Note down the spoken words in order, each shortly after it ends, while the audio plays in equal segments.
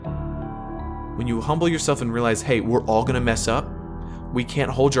when you humble yourself and realize, hey, we're all going to mess up, we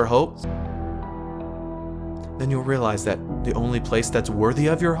can't hold your hope, then you'll realize that the only place that's worthy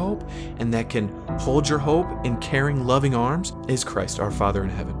of your hope and that can hold your hope in caring, loving arms is Christ, our Father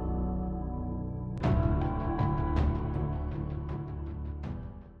in heaven.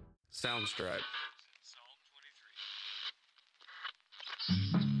 Soundstripe.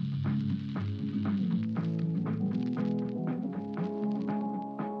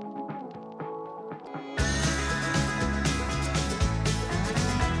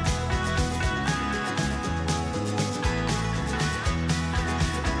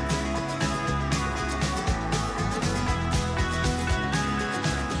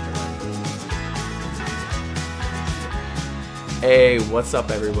 Hey, what's up,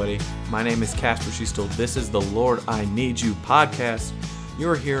 everybody? My name is Casper Schiestel. This is the Lord, I Need You podcast.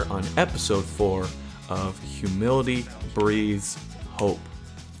 You're here on episode 4 of Humility Breathes Hope.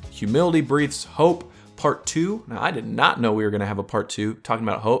 Humility Breathes Hope, part 2. Now, I did not know we were going to have a part 2 talking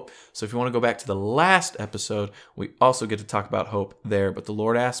about hope. So if you want to go back to the last episode, we also get to talk about hope there. But the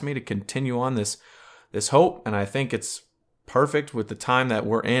Lord asked me to continue on this hope, and I think it's perfect with the time that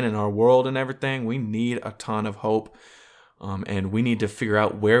we're in our world and everything. We need a ton of hope. And we need to figure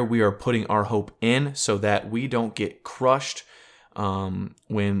out where we are putting our hope in so that we don't get crushed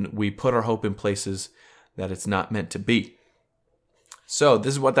when we put our hope in places that it's not meant to be. So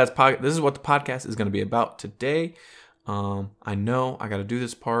this is what the podcast is going to be about today. I know I got to do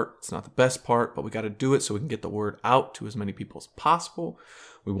this part. It's not the best part, but we got to do it so we can get the word out to as many people as possible.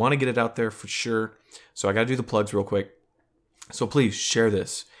 We want to get it out there for sure. So I got to do the plugs real quick. So please share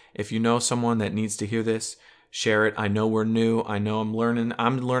this. If you know someone that needs to hear this, share it. I know we're new. I know I'm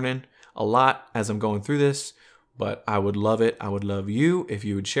learning a lot as I'm going through this, but I would love it. I would love you if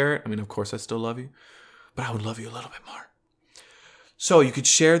you would share it. I mean, of course, I still love you, but I would love you a little bit more. So you could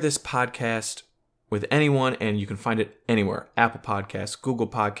share this podcast with anyone, and you can find it anywhere. Apple Podcasts, Google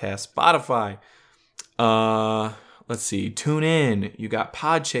Podcasts, Spotify. Let's see, TuneIn. You got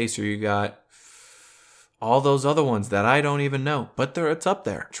Podchaser. You got all those other ones that I don't even know, but it's up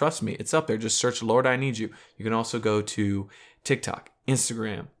there. Trust me, it's up there. Just search Lord, I Need You. You can also go to TikTok,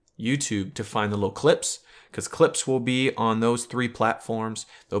 Instagram, YouTube to find the little clips, because clips will be on those 3 platforms.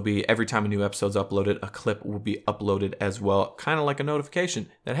 There'll be, every time a new episode's uploaded, a clip will be uploaded as well. Kind of like a notification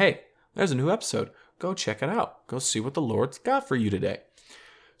that, hey, there's a new episode. Go check it out. Go see what the Lord's got for you today.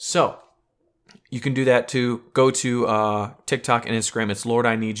 So you can do that too. Go to TikTok and Instagram. It's Lord,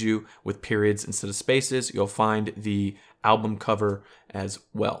 I Need You with periods instead of spaces. You'll find the album cover as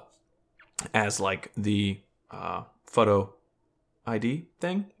well as like the photo ID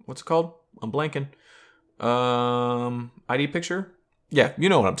thing. What's it called? I'm blanking. ID picture? Yeah, you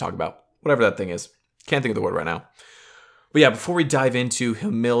know what I'm talking about. Whatever that thing is. Can't think of the word right now. But yeah, before we dive into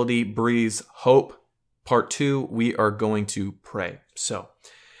Humility Breathes Hope, part 2, we are going to pray. So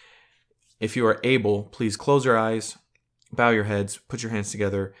if you are able, please close your eyes, bow your heads, put your hands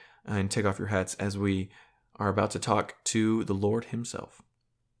together, and take off your hats as we are about to talk to the Lord himself.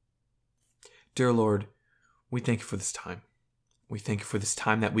 Dear Lord, we thank you for this time. We thank you for this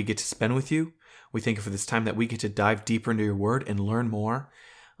time that we get to spend with you. We thank you for this time that we get to dive deeper into your word and learn more.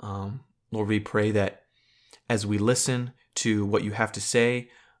 Lord, we pray that as we listen to what you have to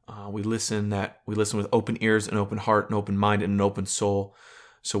say, we listen with open ears, an open heart, an open mind, and an open soul,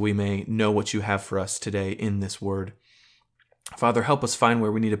 so we may know what you have for us today in this word. Father, help us find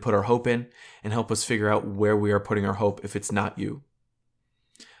where we need to put our hope in, and help us figure out where we are putting our hope if it's not you.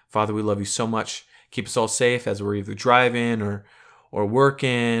 Father, we love you so much. Keep us all safe as we're either driving or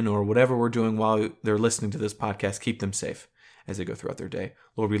working or whatever we're doing while they're listening to this podcast. Keep them safe as they go throughout their day.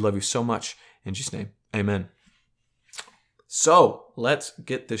 Lord, we love you so much. In Jesus' name, amen. So let's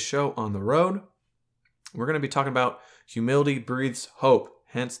get this show on the road. We're going to be talking about Humility Breathes Hope.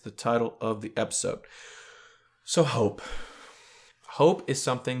 Hence the title of the episode. So hope. Hope is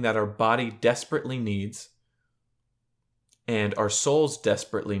something that our body desperately needs and our souls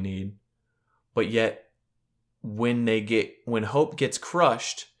desperately need. But yet, when hope gets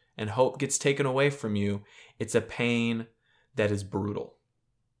crushed and hope gets taken away from you, it's a pain that is brutal.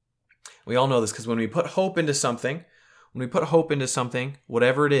 We all know this because when we put hope into something,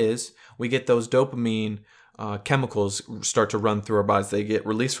 whatever it is, we get those dopamine chemicals start to run through our bodies. They get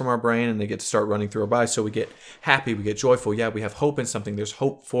released from our brain and they get to start running through our bodies. So we get happy, we get joyful. Yeah, we have hope in something. There's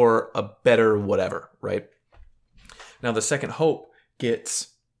hope for a better whatever, right? Now the second hope gets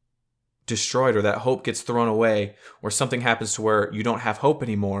destroyed, or that hope gets thrown away, or something happens to where you don't have hope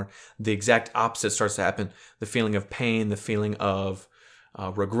anymore, the exact opposite starts to happen. The feeling of pain, the feeling of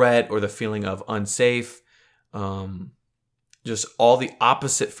regret, or the feeling of unsafe, just all the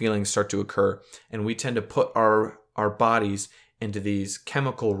opposite feelings start to occur. And we tend to put our bodies into these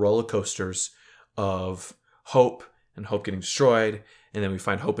chemical roller coasters of hope and hope getting destroyed. And then we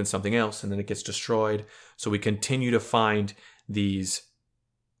find hope in something else and then it gets destroyed. So we continue to find these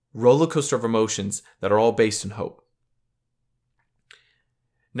roller coaster of emotions that are all based in hope.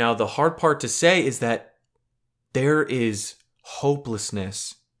 Now, the hard part to say is that there is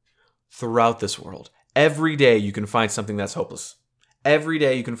hopelessness throughout this world. Every day you can find something that's hopeless. Every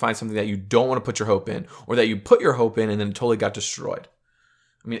day you can find something that you don't want to put your hope in, or that you put your hope in and then it totally got destroyed.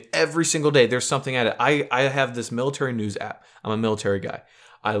 I mean, every single day there's something at it. I have this military news app. I'm a military guy.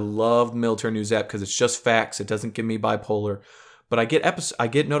 I love the military news app because it's just facts. It doesn't give me bipolar. But I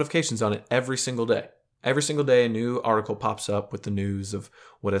get notifications on it every single day. Every single day a new article pops up with the news of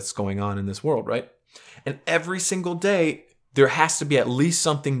what is going on in this world, right? And every single day there has to be at least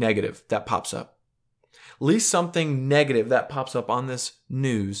something negative that pops up. At least something negative that pops up on this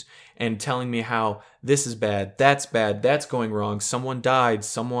news and telling me how this is bad, that's going wrong, someone died,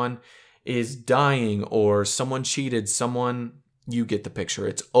 someone is dying, or someone cheated, you get the picture.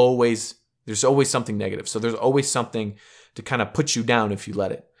 There's always something negative. So there's always something to kind of put you down if you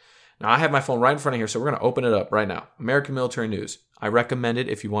let it. Now I have my phone right in front of here, so we're going to open it up right now. American Military News. I recommend it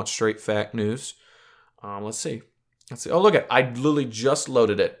if you want straight fact news. Let's see. Oh, look at it. I literally just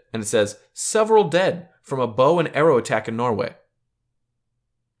loaded it. And it says, several dead from a bow and arrow attack in Norway.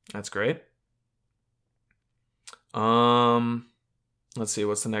 That's great. Let's see.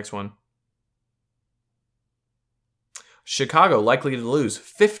 What's the next one? Chicago likely to lose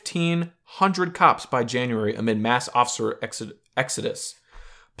 1,500 cops by January amid mass officer exodus.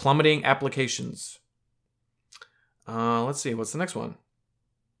 Plummeting applications. Let's see. What's the next one?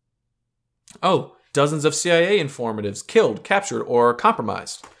 Oh, dozens of CIA informatives killed, captured, or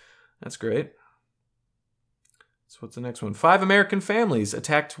compromised. That's great. So what's the next one? 5 American families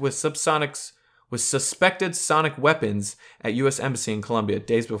attacked with suspected sonic weapons at U.S. Embassy in Colombia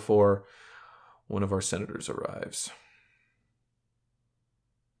days before one of our senators arrives.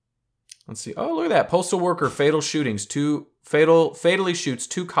 Let's see. Oh, look at that. Postal worker fatally shoots 2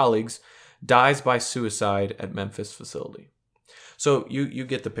 colleagues, dies by suicide at Memphis facility. So you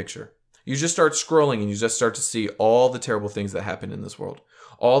get the picture. You just start scrolling and you just start to see all the terrible things that happen in this world.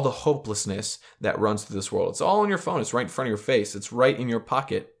 All the hopelessness that runs through this world. It's all on your phone. It's right in front of your face. It's right in your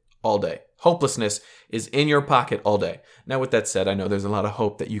pocket all day. Hopelessness is in your pocket all day. Now, with that said, I know there's a lot of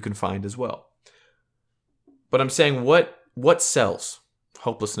hope that you can find as well. But I'm saying what sells?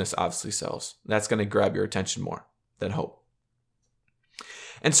 Hopelessness obviously sells. That's going to grab your attention more than hope.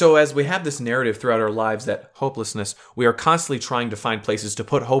 And so as we have this narrative throughout our lives that hopelessness, we are constantly trying to find places to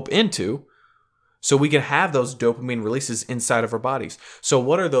put hope into so we can have those dopamine releases inside of our bodies. So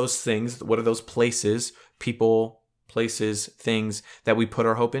what are those things? What are those places, people, places, things that we put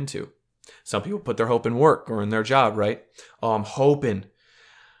our hope into? Some people put their hope in work or in their job, right? Oh, I'm hoping.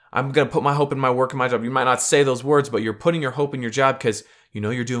 I'm going to put my hope in my work and my job. You might not say those words, but you're putting your hope in your job because you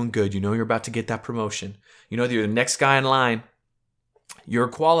know you're doing good. You know you're about to get that promotion. You know that you're the next guy in line. You're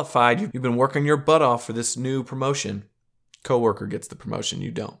qualified. You've been working your butt off for this new promotion. Coworker gets the promotion.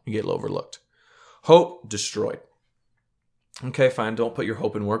 You don't. You get overlooked. Hope destroyed. Okay, fine. Don't put your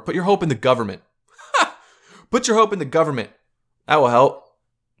hope in work. Put your hope in the government. Put your hope in the government. That will help.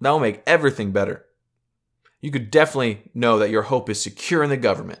 That will make everything better. You could definitely know that your hope is secure in the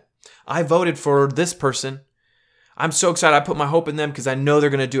government. I voted for this person. I'm so excited. I put my hope in them because I know they're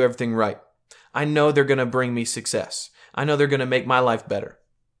going to do everything right. I know they're going to bring me success. I know they're going to make my life better.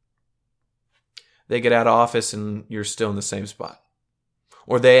 They get out of office and you're still in the same spot.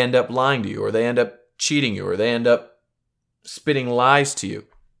 Or they end up lying to you, or they end up cheating you, or they end up spitting lies to you.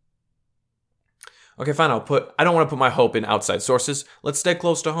 Okay, fine. I don't want to put my hope in outside sources. Let's stay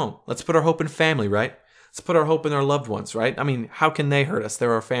close to home. Let's put our hope in family, right? Let's put our hope in our loved ones, right? I mean, how can they hurt us?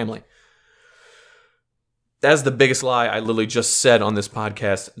 They're our family. That's the biggest lie I literally just said on this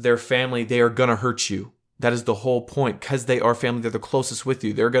podcast. Their family, they are going to hurt you. That is the whole point. Because they are family, they're the closest with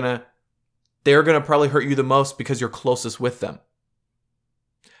you. They're gonna probably hurt you the most because you're closest with them.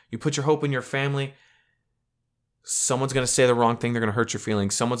 You put your hope in your family, someone's going to say the wrong thing. They're going to hurt your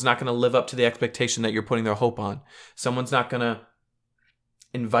feelings. Someone's not going to live up to the expectation that you're putting their hope on. Someone's not going to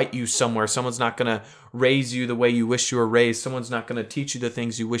invite you somewhere. Someone's not going to raise you the way you wish you were raised. Someone's not going to teach you the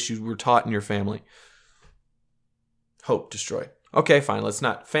things you wish you were taught in your family. Hope destroyed. Okay, fine. Let's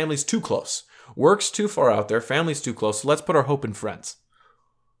not. Family's too close. Work's too far out there. Family's too close. So let's put our hope in friends.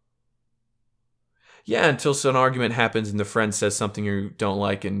 Yeah, until an argument happens and the friend says something you don't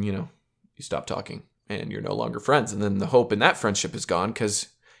like and, you stop talking and you're no longer friends. And then the hope in that friendship is gone because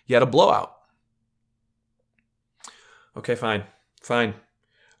you had a blowout. Okay, fine.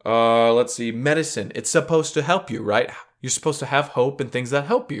 Let's see. Medicine. It's supposed to help you, right? You're supposed to have hope in things that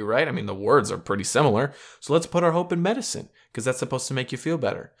help you, right? I mean, the words are pretty similar. So let's put our hope in medicine because that's supposed to make you feel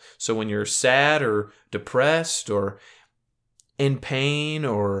better. So when you're sad or depressed or in pain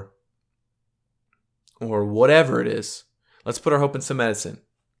or whatever it is, let's put our hope in some medicine.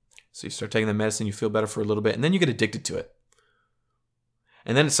 So you start taking the medicine, you feel better for a little bit, and then you get addicted to it.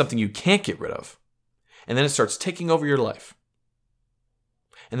 And then it's something you can't get rid of. And then it starts taking over your life.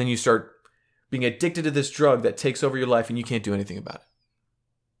 And then you start being addicted to this drug that takes over your life and you can't do anything about it.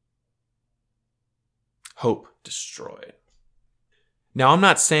 Hope destroyed. Now, I'm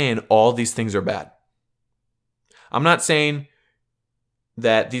not saying all these things are bad. I'm not saying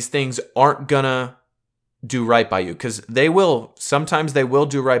that these things aren't gonna do right by you, because they will. Sometimes they will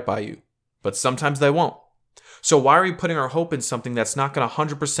do right by you, but sometimes they won't. So why are we putting our hope in something that's not going to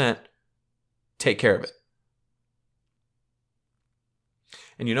 100% take care of it?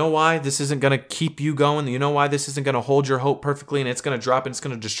 And you know why this isn't going to keep you going? You know why this isn't going to hold your hope perfectly and it's going to drop and it's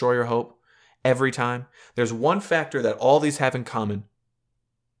going to destroy your hope every time? There's one factor that all these have in common.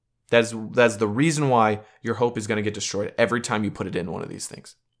 That's the reason why your hope is going to get destroyed every time you put it in one of these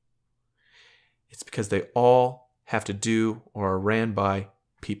things. It's because they all have to do or are ran by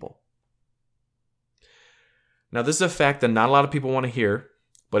people. Now, this is a fact that not a lot of people want to hear,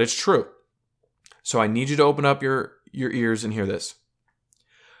 but it's true. So I need you to open up your ears and hear this.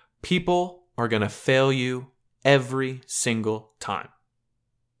 People are going to fail you every single time.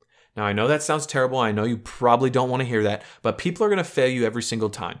 Now, I know that sounds terrible. I know you probably don't want to hear that, but people are going to fail you every single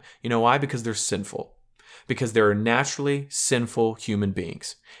time. You know why? Because they're sinful. Because they're naturally sinful human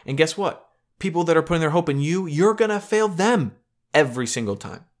beings. And guess what? People that are putting their hope in you, you're going to fail them every single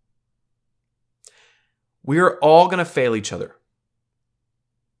time. We're all going to fail each other.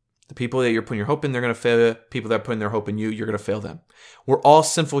 The people that you're putting your hope in, they're going to fail you. People that are putting their hope in you, you're going to fail them. We're all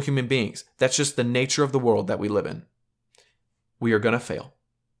sinful human beings. That's just the nature of the world that we live in. We are going to fail.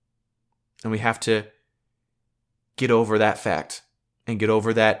 And we have to get over that fact and get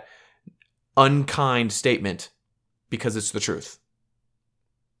over that unkind statement because it's the truth.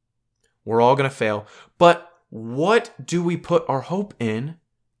 We're all going to fail. But what do we put our hope in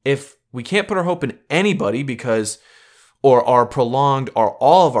if we can't put our hope in anybody because, or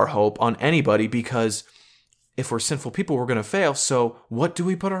all of our hope on anybody because if we're sinful people, we're going to fail. So what do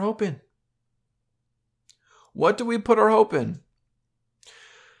we put our hope in? What do we put our hope in?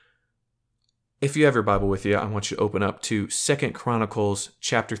 If you have your Bible with you, I want you to open up to 2 Chronicles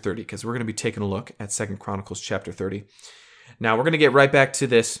chapter 30 because we're going to be taking a look at 2 Chronicles chapter 30. Now we're going to get right back to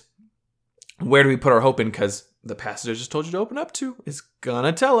this. Where do we put our hope in? Because the passage I just told you to open up to is going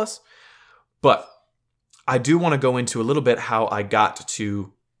to tell us. But I do want to go into a little bit how the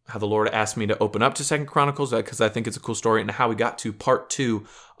Lord asked me to open up to 2 Chronicles because I think it's a cool story and how we got to part 2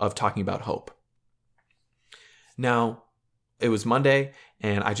 of talking about hope. Now, it was Monday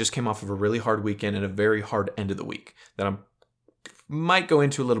and I just came off of a really hard weekend and a very hard end of the week that I might go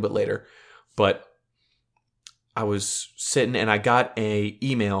into a little bit later. But I was sitting and I got an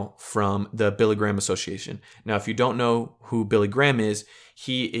email from the Billy Graham Association. Now, if you don't know who Billy Graham is,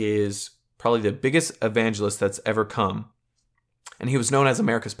 he is probably the biggest evangelist that's ever come. And he was known as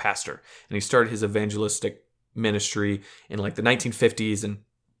America's pastor. And he started his evangelistic ministry in like the 1950s and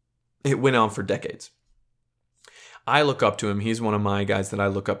it went on for decades. I look up to him. He's one of my guys that I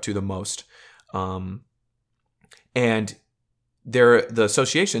look up to the most. And the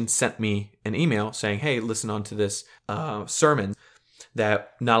association sent me an email saying, hey, listen on to this sermon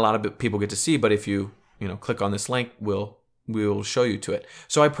that not a lot of people get to see, but if you click on this link, we'll show you to it.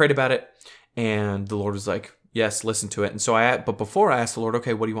 So I prayed about it, and the Lord was like, yes, listen to it. And so but before I asked the Lord,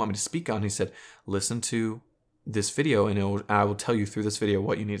 okay, what do you want me to speak on? He said, listen to this video, and I will tell you through this video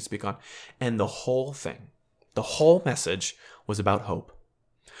what you need to speak on. And the whole message was about hope.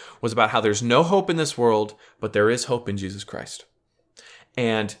 Was about how there's no hope in this world, but there is hope in Jesus Christ.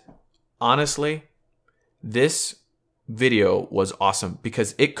 And honestly, this video was awesome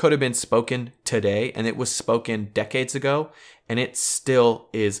because it could have been spoken today and it was spoken decades ago and it still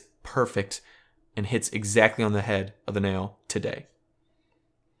is perfect and hits exactly on the head of the nail today.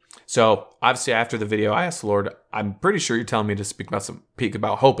 So obviously after the video, I asked the Lord, I'm pretty sure you're telling me to speak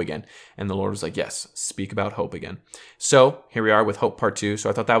about hope again. And the Lord was like, yes, speak about hope again. So here we are with Hope Part 2. So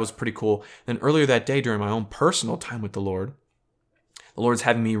I thought that was pretty cool. Then earlier that day during my own personal time with the Lord's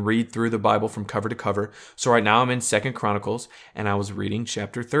having me read through the Bible from cover to cover. So right now I'm in 2 Chronicles and I was reading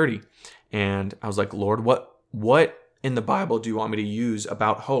chapter 30. And I was like, Lord, what in the Bible do you want me to use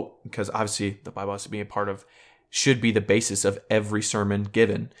about hope? Because obviously the Bible has to be should be the basis of every sermon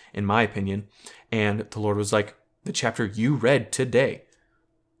given, in my opinion. And the Lord was like, the chapter you read today.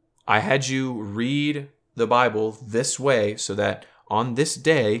 I had you read the Bible this way so that on this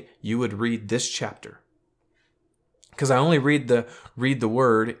day you would read this chapter. Because I only read the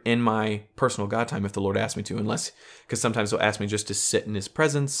word in my personal God time if the Lord asks me to, because sometimes he'll ask me just to sit in his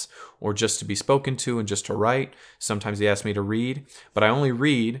presence or just to be spoken to and just to write. Sometimes he asks me to read, but I only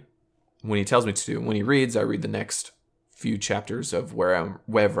read when he tells me to. When he reads, I read the next few chapters of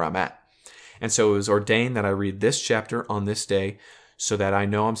wherever I'm at. And so it was ordained that I read this chapter on this day so that I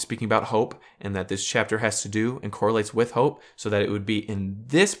know I'm speaking about hope and that this chapter has to do and correlates with hope so that it would be in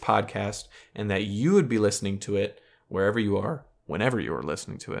this podcast and that you would be listening to it wherever you are, whenever you are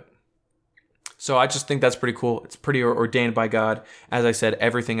listening to it. So I just think that's pretty cool. It's pretty ordained by God. As I said,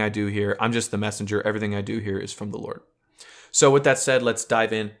 everything I do here, I'm just the messenger. Everything I do here is from the Lord. So with that said, let's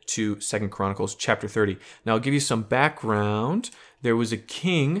dive into 2 Chronicles chapter 30. Now I'll give you some background. There was a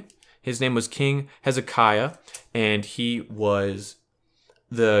king. His name was King Hezekiah, and he was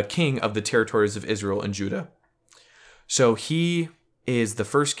the king of the territories of Israel and Judah. So he is the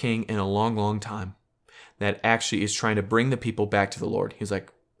first king in a long, long time that actually is trying to bring the people back to the Lord. He's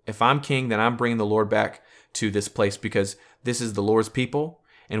like, if I'm king, then I'm bringing the Lord back to this place because this is the Lord's people,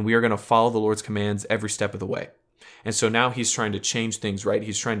 and we are going to follow the Lord's commands every step of the way. And so now he's trying to change things, right?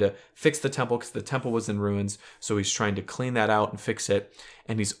 He's trying to fix the temple because the temple was in ruins. So he's trying to clean that out and fix it.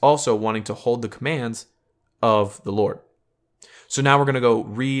 And he's also wanting to hold the commands of the Lord. So now we're going to go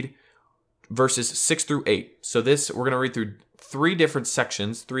read verses 6 through 8. So we're going to read through 3 different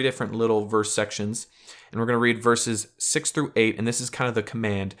sections, 3 different little verse sections. And we're going to read verses 6 through 8. And this is kind of the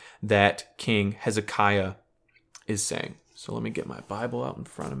command that King Hezekiah is saying. So let me get my Bible out in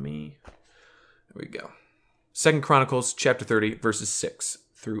front of me. There we go. 2 Chronicles chapter 30, verses 6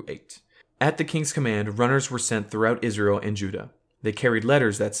 through 8. At the king's command, runners were sent throughout Israel and Judah. They carried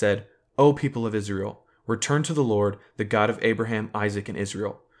letters that said, O people of Israel, return to the Lord, the God of Abraham, Isaac, and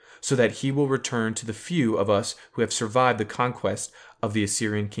Israel, so that he will return to the few of us who have survived the conquest of the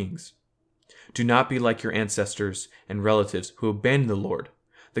Assyrian kings. Do not be like your ancestors and relatives who abandoned the Lord,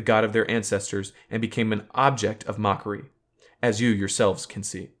 the God of their ancestors, and became an object of mockery, as you yourselves can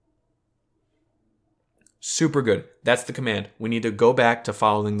see. Super good. That's the command. We need to go back to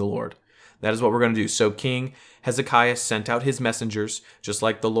following the Lord. That is what we're going to do. So King Hezekiah sent out his messengers, just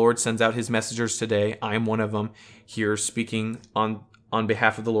like the Lord sends out his messengers today. I am one of them here speaking on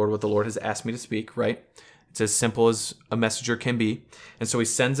behalf of the Lord, what the Lord has asked me to speak, right? It's as simple as a messenger can be. And so he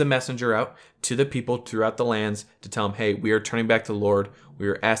sends a messenger out to the people throughout the lands to tell them, hey, we are turning back to the Lord. We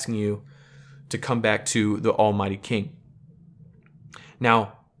are asking you to come back to the Almighty King.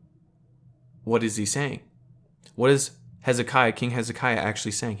 Now, what is he saying? What is King Hezekiah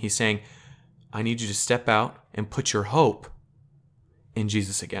actually saying? He's saying, I need you to step out and put your hope in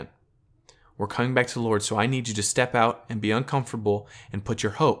Jesus again. We're coming back to the Lord, so I need you to step out and be uncomfortable and put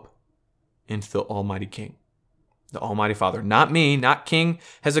your hope into the Almighty King, the Almighty Father. Not me, not King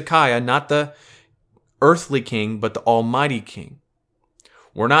Hezekiah, not the earthly king, but the Almighty King.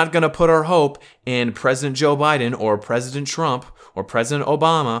 We're not going to put our hope in President Joe Biden or President Trump or President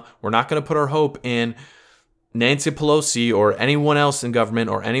Obama. We're not going to put our hope in Nancy Pelosi or anyone else in government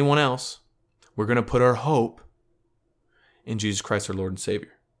or anyone else. We're going to put our hope in Jesus Christ, our Lord and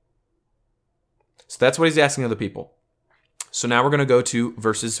Savior. So that's what he's asking of the people. So now we're going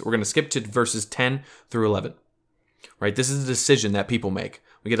to skip to verses 10 through 11. Right? This is a decision that people make.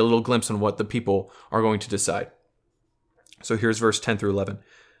 We get a little glimpse on what the people are going to decide. So here's verse 10 through 11.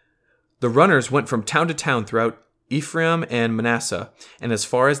 The runners went from town to town throughout Ephraim and Manasseh, and as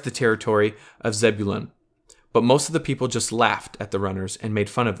far as the territory of Zebulun. But most of the people just laughed at the runners and made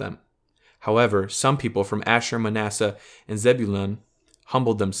fun of them. However, some people from Asher, Manasseh, and Zebulun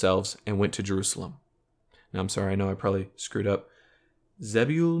humbled themselves and went to Jerusalem. Now, I'm sorry, I know I probably screwed up.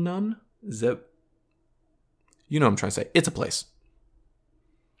 Zebulun? You know what I'm trying to say. It's a place.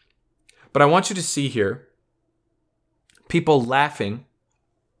 But I want you to see here people laughing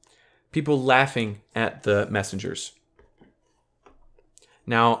at the messengers.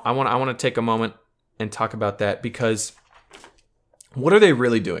 Now, I want to take a moment and talk about that, because what are they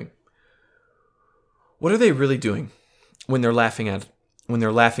really doing? What are they really doing when they're laughing at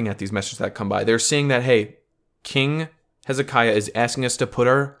these messengers that come by? They're saying that, hey, King Hezekiah is asking us to put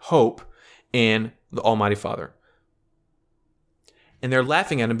our hope in the Almighty Father. And they're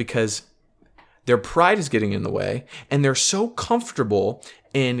laughing at him because their pride is getting in the way, and they're so comfortable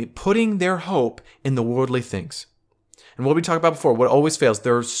in putting their hope in the worldly things. And what we talked about before, what always fails,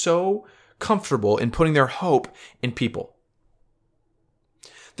 they're so comfortable in putting their hope in people.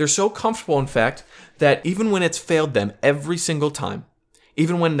 They're so comfortable, in fact, that even when it's failed them every single time,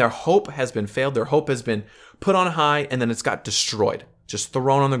 even when their hope has been failed, their hope has been put on high, and then it's got destroyed. Just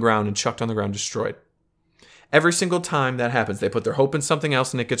thrown on the ground and chucked on the ground, destroyed. Every single time that happens, they put their hope in something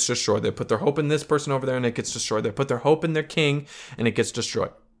else and it gets destroyed. They put their hope in this person over there and it gets destroyed. They put their hope in their king and it gets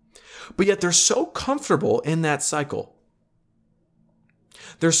destroyed. But yet they're so comfortable in that cycle.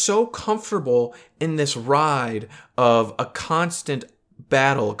 They're so comfortable in this ride of a constant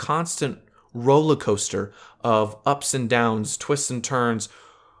battle, a constant roller coaster of ups and downs, twists and turns,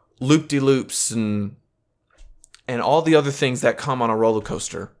 loop-de-loops, and all the other things that come on a roller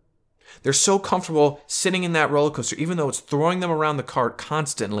coaster. They're so comfortable sitting in that roller coaster, even though it's throwing them around the cart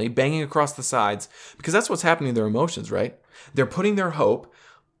constantly, banging across the sides, because that's what's happening to their emotions, right? They're putting their hope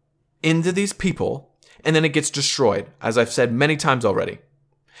into these people, and then it gets destroyed, as I've said many times already.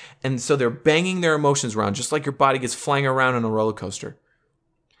 And so they're banging their emotions around, just like your body gets flying around on a roller coaster.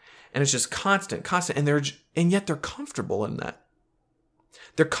 And it's just constant, and yet they're comfortable in that.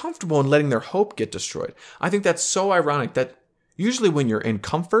 They're comfortable in letting their hope get destroyed. I think that's so ironic that usually when you're in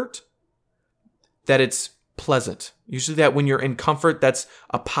comfort, that it's pleasant. Usually that when you're in comfort, that's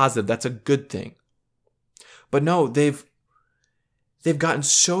a positive, that's a good thing. But no, they've gotten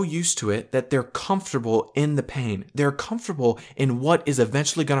so used to it that they're comfortable in the pain. They're comfortable in what is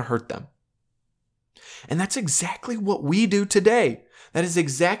eventually going to hurt them. And that's exactly what we do today. That is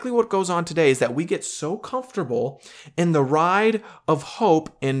exactly what goes on today, is that we get so comfortable in the ride of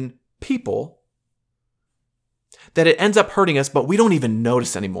hope in people that it ends up hurting us, but we don't even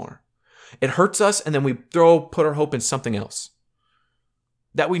notice anymore. It hurts us, and then we put our hope in something else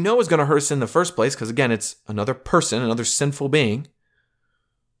that we know is going to hurt us in the first place, because again, it's another person, another sinful being,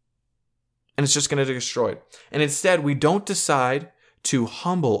 and it's just going to get destroyed. And instead, we don't decide to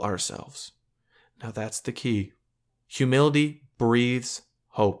humble ourselves. Now that's the key. Humility breathes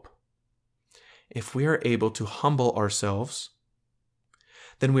hope. If we are able to humble ourselves,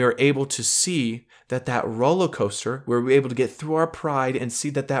 then we are able to see that roller coaster, we're able to get through our pride and see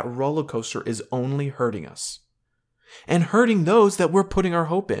that roller coaster is only hurting us. And hurting those that we're putting our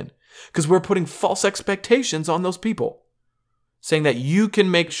hope in. Because we're putting false expectations on those people. Saying that you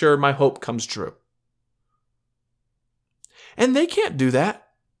can make sure my hope comes true. And they can't do that.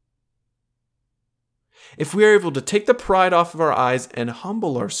 If we are able to take the pride off of our eyes and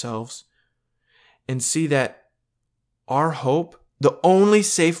humble ourselves and see that our hope, the only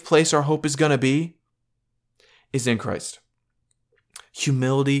safe place our hope is going to be, is in Christ.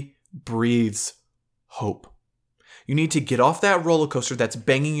 Humility breathes hope. You need to get off that roller coaster that's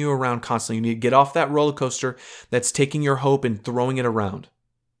banging you around constantly. You need to get off that roller coaster that's taking your hope and throwing it around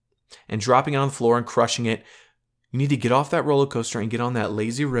and dropping it on the floor and crushing it. You need to get off that roller coaster and get on that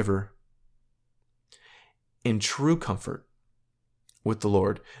lazy river in true comfort with the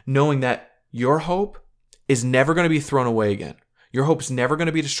Lord, knowing that your hope is never going to be thrown away again. Your hope is never going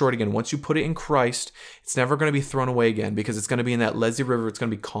to be destroyed again. Once you put it in Christ, it's never going to be thrown away again, because it's going to be in that lazy river. It's going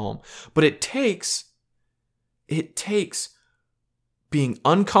to be calm. But it takes being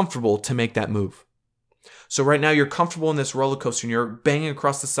uncomfortable to make that move. So right now you're comfortable in this roller coaster and you're banging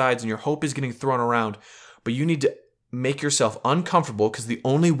across the sides and your hope is getting thrown around, but you need to make yourself uncomfortable, because the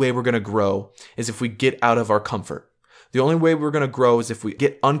only way we're going to grow is if we get out of our comfort. The only way we're going to grow is if we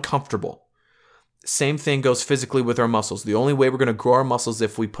get uncomfortable. Same thing goes physically with our muscles. The only way we're going to grow our muscles is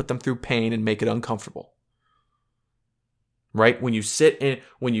if we put them through pain and make it uncomfortable. Right? When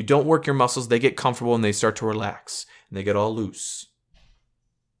you don't work your muscles, they get comfortable and they start to relax and they get all loose.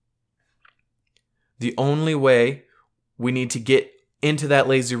 The only way we need to get into that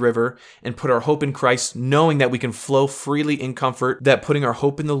lazy river and put our hope in Christ, knowing that we can flow freely in comfort, that putting our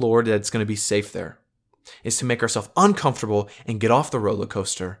hope in the Lord, that it's going to be safe there, is to make ourselves uncomfortable and get off the roller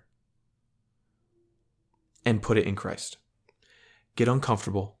coaster and put it in Christ. Get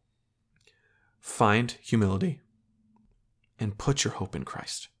uncomfortable, find humility, and put your hope in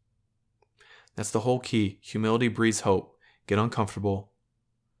Christ. That's the whole key. Humility breeds hope. Get uncomfortable,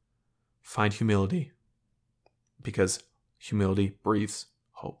 find humility, because humility breathes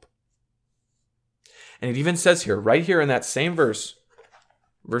hope. And it even says here, right here in that same verse,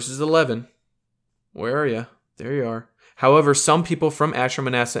 verses 11, where are you? There you are. However, some people from Asher,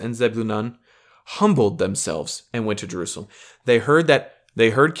 Manasseh, and Zebulun humbled themselves and went to Jerusalem. They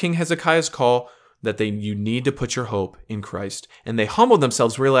heard King Hezekiah's call that you need to put your hope in Christ. And they humbled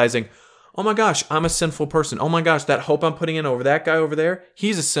themselves, realizing, oh my gosh, I'm a sinful person. Oh my gosh, that hope I'm putting in over that guy over there,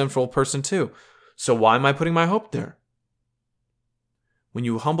 he's a sinful person too. So why am I putting my hope there? When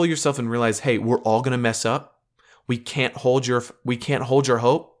you humble yourself and realize, hey, we're all going to mess up, we can't hold your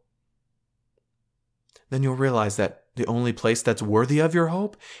hope, then you'll realize that the only place that's worthy of your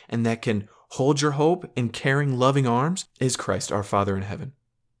hope and that can hold your hope in caring, loving arms is Christ, our Father in heaven.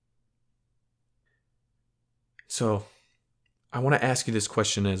 So I want to ask you this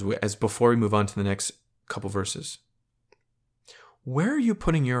question as before we move on to the next couple verses. Where are you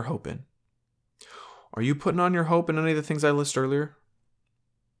putting your hope in? Are you putting on your hope in any of the things I listed earlier?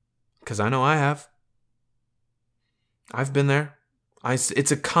 Because I know I have. I've been there.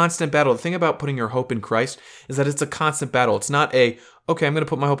 It's a constant battle. The thing about putting your hope in Christ is that it's a constant battle. It's not okay, I'm going to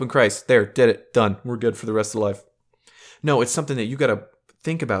put my hope in Christ. There, did it, done. We're good for the rest of life. No, it's something that you got to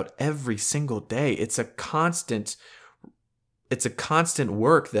think about every single day. It's a constant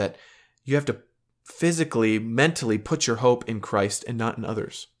work that you have to physically, mentally put your hope in Christ and not in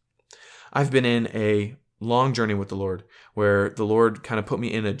others. I've been in a long journey with the Lord where the Lord kind of put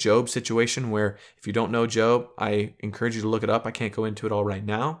me in a Job situation where, if you don't know Job, I encourage you to look it up. I can't go into it all right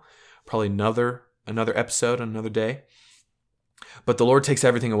now. Probably another episode, another day. But the Lord takes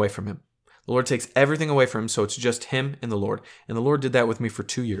everything away from him. The Lord takes everything away from him, so it's just him and the Lord. And the Lord did that with me for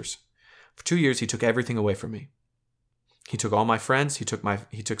 2 years. For 2 years, he took everything away from me. He took all my friends. He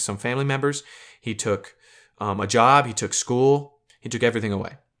took some family members. He took a job. He took school. He took everything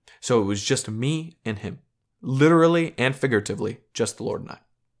away. So it was just me and him. Literally and figuratively, just the Lord and I.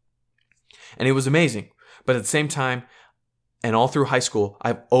 And it was amazing. But at the same time, and all through high school,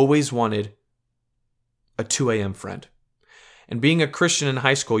 I've always wanted a 2 a.m. friend. And being a Christian in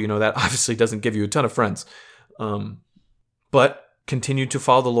high school, that obviously doesn't give you a ton of friends. But continued to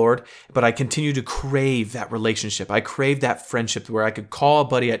follow the Lord. But I continued to crave that relationship. I craved that friendship where I could call a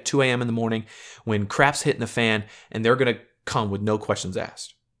buddy at 2 a.m. in the morning when crap's hitting the fan and they're going to come with no questions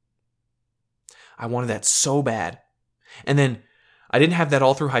asked. I wanted that so bad. And then I didn't have that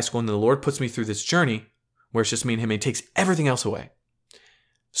all through high school. And then the Lord puts me through this journey where it's just me and him. And he takes everything else away.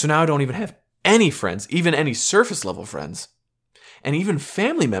 So now I don't even have any friends, even any surface level friends. And even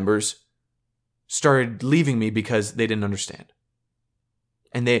family members started leaving me because they didn't understand.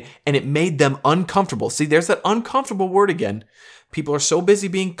 And it made them uncomfortable. See, there's that uncomfortable word again. People are so busy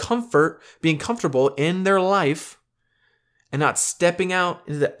being comfortable in their life and not stepping out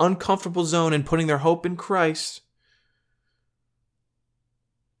into the uncomfortable zone and putting their hope in Christ.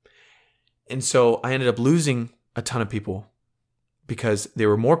 And so I ended up losing a ton of people because they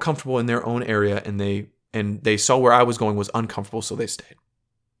were more comfortable in their own area and they saw where I was going was uncomfortable, so they stayed.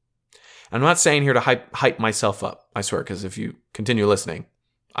 I'm not saying here to hype myself up, I swear, because if you continue listening,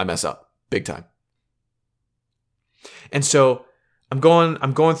 I mess up big time. And so I'm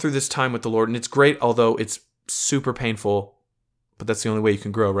going through this time with the Lord, and it's great, although it's super painful. But that's the only way you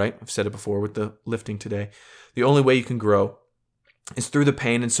can grow, right? I've said it before with the lifting today. The only way you can grow is through the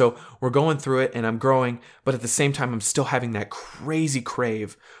pain. And so we're going through it and I'm growing, but at the same time, I'm still having that crazy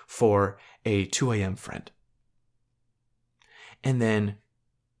crave for a 2 a.m. friend. And then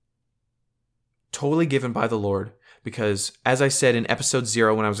totally given by the Lord, because as I said in episode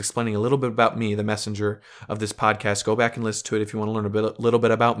 0, when I was explaining a little bit about me, the messenger of this podcast, go back and listen to it if you want to learn a little bit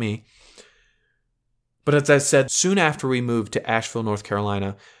about me. But as I said, soon after we moved to Asheville, North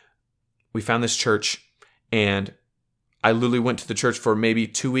Carolina, we found this church, and I literally went to the church for maybe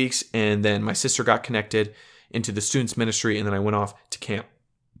 2 weeks, and then my sister got connected into the students ministry, and then I went off to camp,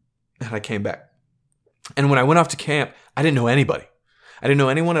 and I came back. And when I went off to camp, I didn't know anybody. I didn't know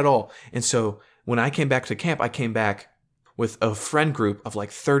anyone at all. And so when I came back to camp, I came back with a friend group of like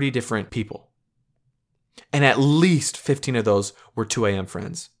 30 different people. And at least 15 of those were 2 a.m.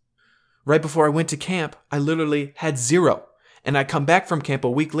 friends. Right before I went to camp, I literally had 0. And I come back from camp a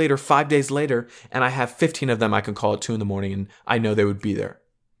week later, 5 days later, and I have 15 of them I can call at 2 a.m. and I know they would be there.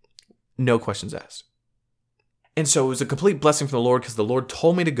 No questions asked. And so it was a complete blessing from the Lord because the Lord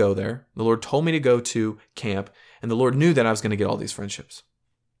told me to go there. The Lord told me to go to camp, and the Lord knew that I was going to get all these friendships.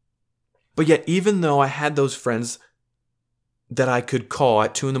 But yet, even though I had those friends that I could call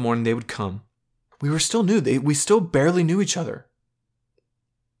at 2 a.m, they would come. We were still new. We still barely knew each other.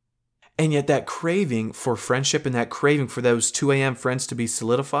 And yet that craving for friendship and that craving for those 2 a.m. friends to be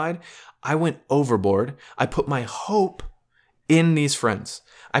solidified, I went overboard. I put my hope in these friends.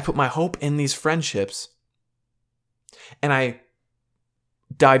 I put my hope in these friendships. And I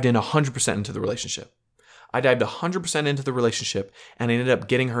dived in 100% into the relationship. I dived 100% into the relationship and I ended up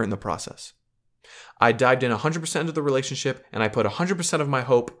getting her in the process. I dived in 100% into the relationship and I put 100% of my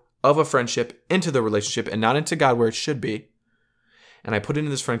hope of a friendship into the relationship and not into God where it should be. And I put it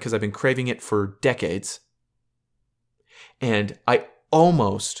into this friend because I've been craving it for decades. And I'm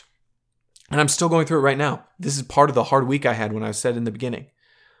still going through it right now. This is part of the hard week I had when I said in the beginning.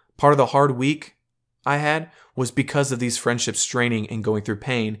 Part of the hard week I had was because of these friendships straining and going through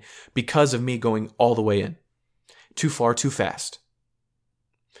pain because of me going all the way in. Too far, too fast.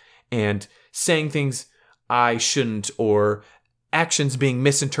 And saying things I shouldn't or actions being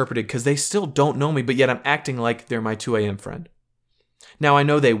misinterpreted because they still don't know me, but yet I'm acting like they're my 2 a.m. friend. Now I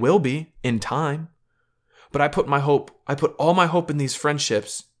know they will be in time, but I put all my hope in these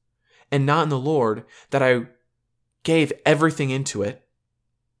friendships and not in the Lord, that I gave everything into it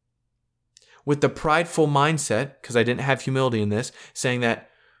with the prideful mindset, because I didn't have humility in this, saying that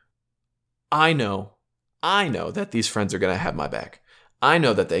I know that these friends are going to have my back. I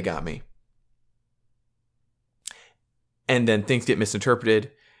know that they got me. And then things get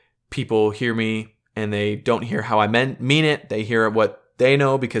misinterpreted. People hear me and they don't hear how I mean it. They hear what they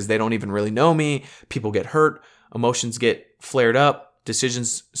know because they don't even really know me. People get hurt. Emotions get flared up.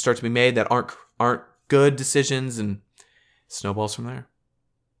 Decisions start to be made that aren't good decisions, and snowballs from there.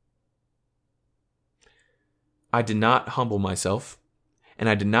 I did not humble myself, and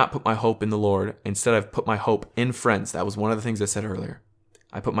I did not put my hope in the Lord. Instead, I've put my hope in friends. That was one of the things I said earlier.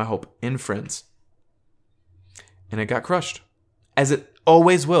 I put my hope in friends. And it got crushed, as it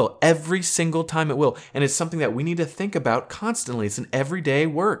always will. Every single time it will. And it's something that we need to think about constantly. It's an everyday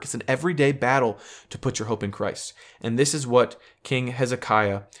work. It's an everyday battle to put your hope in Christ. And this is what King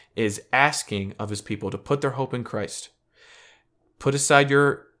Hezekiah is asking of his people, to put their hope in Christ. Put aside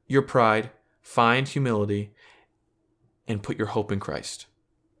your pride, find humility, and put your hope in Christ.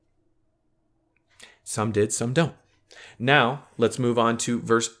 Some did, some don't. Now, let's move on to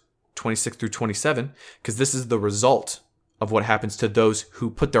verse 26 through 27, because this is the result of what happens to those who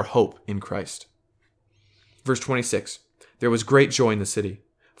put their hope in Christ. Verse 26, there was great joy in the city,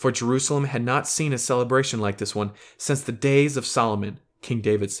 for Jerusalem had not seen a celebration like this one since the days of Solomon, King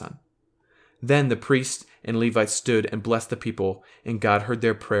David's son. Then the priests and Levites stood and blessed the people, and God heard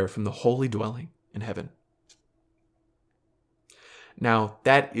their prayer from the holy dwelling in heaven. Now,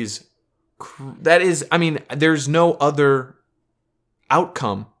 that is, there's no other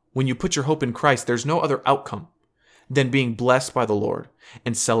outcome. When you put your hope in Christ, there's no other outcome than being blessed by the Lord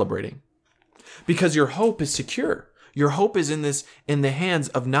and celebrating. Because your hope is secure. Your hope is in the hands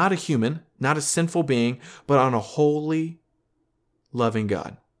of not a human, not a sinful being, but on a holy, loving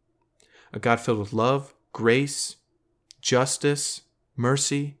God. A God filled with love, grace, justice,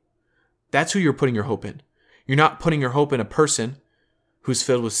 mercy. That's who you're putting your hope in. You're not putting your hope in a person who's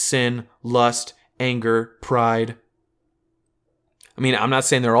filled with sin, lust, anger, pride. I mean, I'm not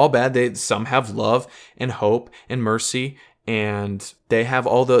saying they're all bad. Some have love and hope and mercy, and they have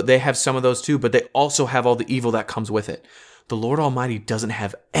some of those too, but they also have all the evil that comes with it. The Lord Almighty doesn't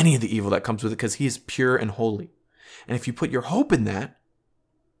have any of the evil that comes with it because He is pure and holy. And if you put your hope in that,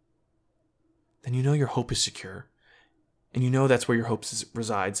 then you know your hope is secure. And you know that's where your hope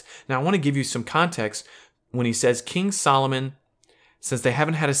resides. Now, I want to give you some context when he says King Solomon, since they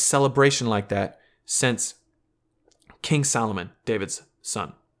haven't had a celebration like that since King Solomon, David's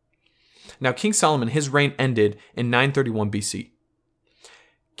son. Now, King Solomon, his reign ended in 931 BC.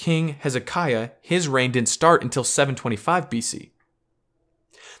 King Hezekiah, his reign didn't start until 725 BC.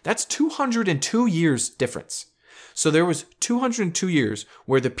 That's 202 years difference. So there was 202 years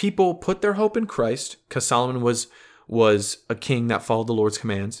where the people put their hope in Christ, because Solomon was a king that followed the Lord's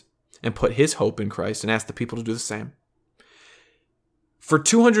commands and put his hope in Christ and asked the people to do the same. For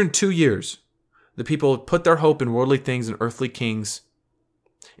 202 years, the people put their hope in worldly things and earthly kings,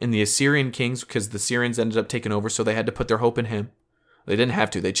 in the Assyrian kings, because the Syrians ended up taking over, so they had to put their hope in him. They didn't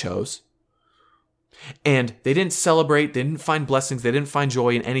have to, they chose. And they didn't celebrate, they didn't find blessings, they didn't find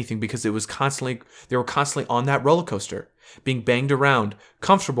joy in anything because they were constantly on that roller coaster, being banged around,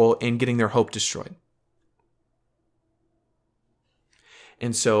 comfortable in getting their hope destroyed.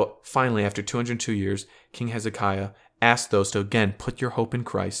 And so finally, after 202 years, King Hezekiah asked those to again put your hope in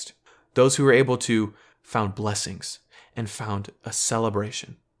Christ. Those who were able to found blessings and found a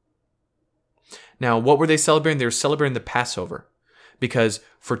celebration. Now, what were they celebrating? They were celebrating the Passover. Because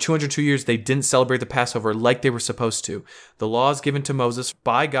for 202 years, they didn't celebrate the Passover like they were supposed to. The laws given to Moses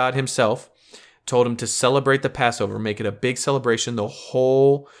by God himself told him to celebrate the Passover, make it a big celebration. The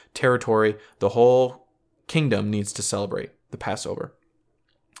whole territory, the whole kingdom needs to celebrate the Passover.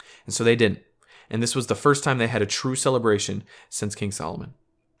 And so they didn't. And this was the first time they had a true celebration since King Solomon.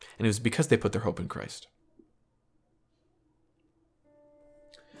 And it was because they put their hope in Christ.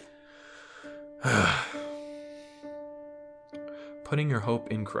 Putting your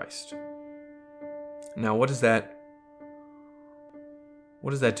hope in Christ. Now, what does that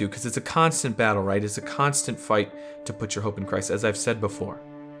do? Because it's a constant battle, right? It's a constant fight to put your hope in Christ, as I've said before.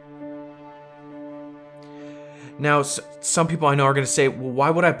 Now, some people I know are going to say, well, why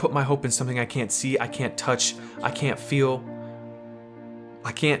would I put my hope in something I can't see, I can't touch, I can't feel?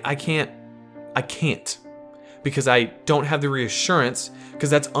 I can't. because I don't have the reassurance, because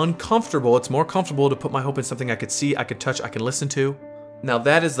that's uncomfortable. It's more comfortable to put my hope in something I could see, I could touch, I can listen to. Now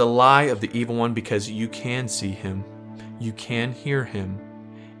that is the lie of the evil one, because you can see him, you can hear him,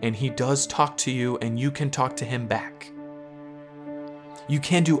 and he does talk to you, and you can talk to him back. You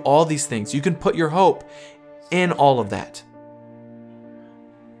can do all these things. You can put your hope in all of that.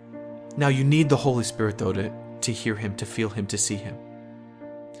 Now you need the Holy Spirit though to hear him, to feel him, to see him,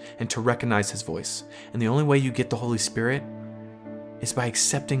 and to recognize his voice. And the only way you get the Holy Spirit is by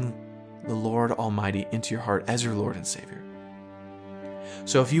accepting the Lord Almighty into your heart as your Lord and Savior.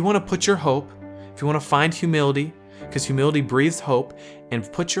 So if you want to put your hope, if you want to find humility, because humility breathes hope,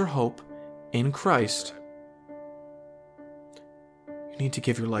 and put your hope in Christ, you need to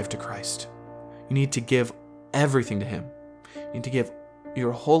give your life to Christ. You need to give everything to him. You need to give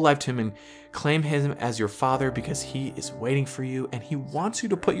your whole life to him and claim him as your Father, because he is waiting for you and he wants you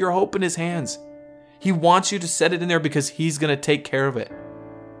to put your hope in his hands. He wants you to set it in there because he's going to take care of it.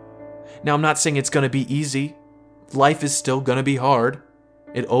 Now, I'm not saying it's going to be easy. Life is still going to be hard.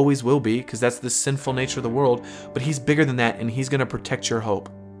 It always will be, because that's the sinful nature of the world. But he's bigger than that, and he's going to protect your hope.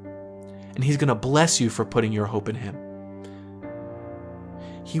 And he's going to bless you for putting your hope in him.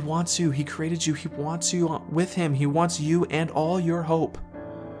 He wants you. He created you. He wants you with him. He wants you and all your hope,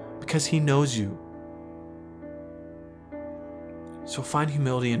 because he knows you. So find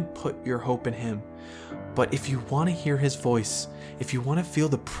humility and put your hope in him. But if you want to hear his voice, if you want to feel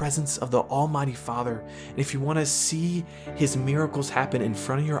the presence of the Almighty Father, and if you want to see his miracles happen in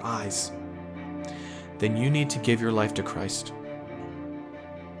front of your eyes, then you need to give your life to Christ.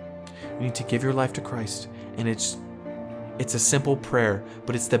 You need to give your life to Christ. And it's a simple prayer,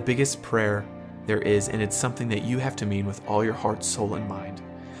 but it's the biggest prayer there is, and it's something that you have to mean with all your heart, soul, and mind.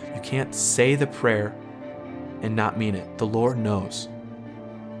 You can't say the prayer and not mean it. The Lord knows.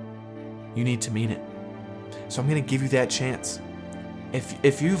 You need to mean it. So I'm going to give you that chance.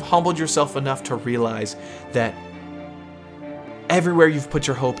 If you've humbled yourself enough to realize that everywhere you've put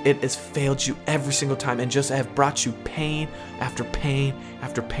your hope, it has failed you every single time and just have brought you pain after pain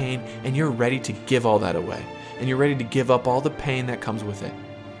after pain, and you're ready to give all that away. And you're ready to give up all the pain that comes with it.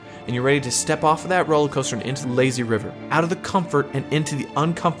 And you're ready to step off of that roller coaster and into the lazy river, out of the comfort and into the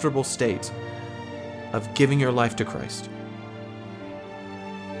uncomfortable state of giving your life to Christ.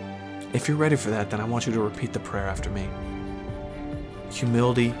 If you're ready for that, then I want you to repeat the prayer after me.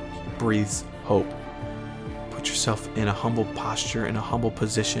 Humility breathes hope. Put yourself in a humble posture, in a humble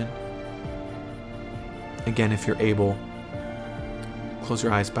position. Again, if you're able, close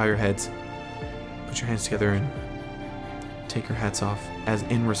your eyes, bow your heads, put your hands together and take your hats off as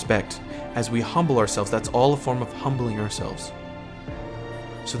in respect. As we humble ourselves, that's all a form of humbling ourselves.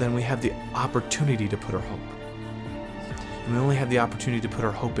 So then we have the opportunity to put our hope. And we only have the opportunity to put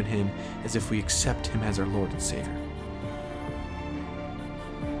our hope in him as if we accept him as our Lord and Savior.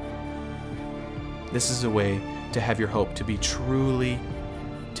 This is a way to have your hope to be truly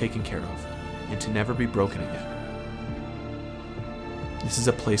taken care of and to never be broken again. This is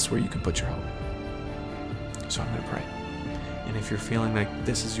a place where you can put your hope. So I'm going to pray. And if you're feeling like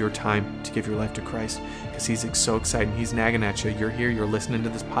this is your time to give your life to Christ, because he's so excited, he's nagging at you, you're here, you're listening to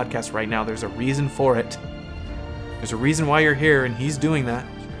this podcast right now, there's a reason for it. There's a reason why you're here, and he's doing that.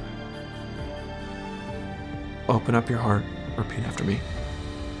 Open up your heart. Repeat after me.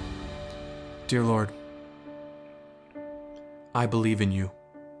 Dear Lord, I believe in you.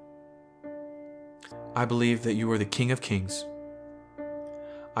 I believe that you are the King of Kings.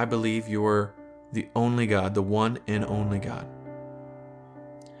 I believe you are the only God, the one and only God.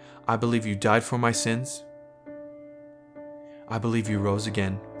 I believe you died for my sins. I believe you rose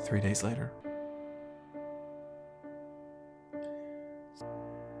again 3 days later.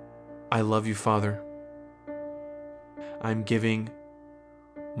 I love you, Father. I'm giving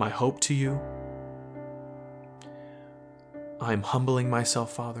my hope to you. I'm humbling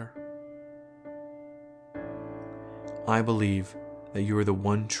myself, Father. I believe that you are the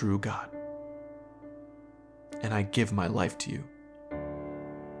one true God. And I give my life to you.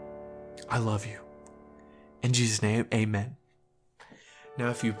 I love you. In Jesus' name, amen. Now,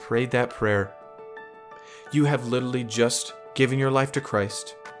 if you prayed that prayer, you have literally just given your life to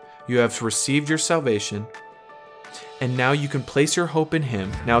Christ. You have received your salvation, and now you can place your hope in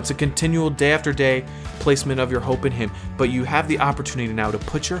him. Now, it's a continual day after day placement of your hope in him, but you have the opportunity now to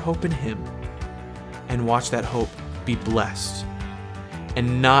put your hope in him and watch that hope be blessed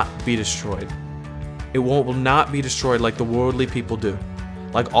and not be destroyed. It will not be destroyed like the worldly people do,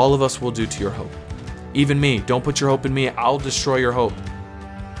 like all of us will do to your hope. Even me, don't put your hope in me, I'll destroy your hope.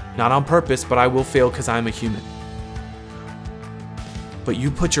 Not on purpose, but I will fail because I'm a human. But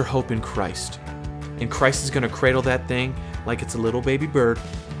you put your hope in Christ, And Christ is going to cradle that thing like it's a little baby bird.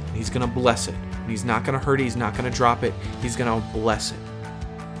 And he's going to bless it. And he's not going to hurt it. He's not going to drop it. He's going to bless it.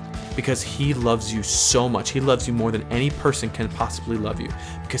 Because he loves you so much. He loves you more than any person can possibly love you.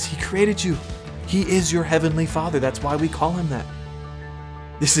 Because he created you. He is your heavenly Father. That's why we call him that.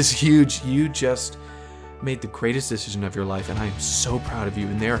 This is huge. You just made the greatest decision of your life, and I am so proud of you.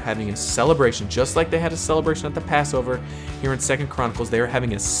 And they're having a celebration, just like they had a celebration at the Passover here in 2 Chronicles. They are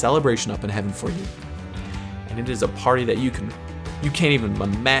having a celebration up in heaven for you. And it is a party that you can't even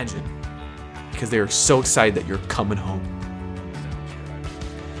imagine, because they are so excited that you're coming home.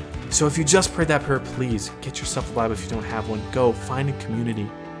 So if you just prayed that prayer, please get yourself a Bible if you don't have one. Go find a community.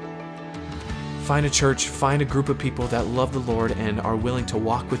 Find a church, find a group of people that love the Lord and are willing to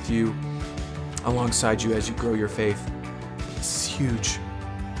walk with you alongside you as you grow your faith. This is huge.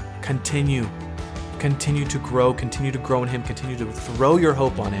 Continue to grow in him, continue to throw your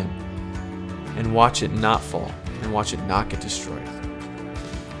hope on him, and watch it not fall, and watch it not get destroyed.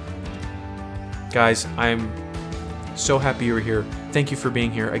 Guys, I'm so happy you were here. Thank you for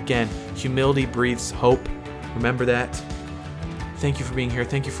being here. Again, humility breathes hope. Remember that. Thank you for being here.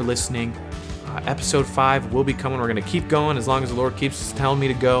 Thank you for listening. Episode 5 will be coming. We're going to keep going as long as the Lord keeps telling me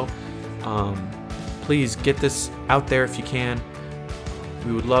to go. Please get this out there if you can.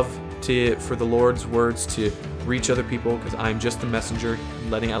 We would love for the Lord's words to reach other people, because I'm just the messenger,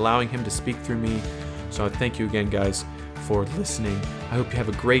 allowing him to speak through me. So thank you again, guys, for listening. I hope you have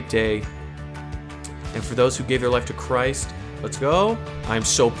a great day. And for those who gave their life to Christ, let's go. I'm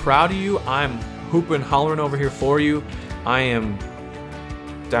so proud of you. I'm hooping, hollering over here for you. I'm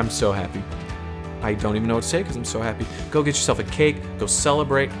so happy. I don't even know what to say because I'm so happy. Go get yourself a cake. Go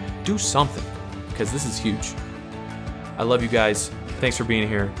celebrate. Do something, because this is huge. I love you guys. Thanks for being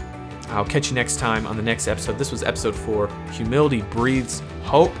here. I'll catch you next time on the next episode. This was episode 4. Humility breathes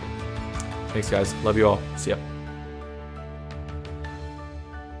hope. Thanks, guys. Love you all. See ya.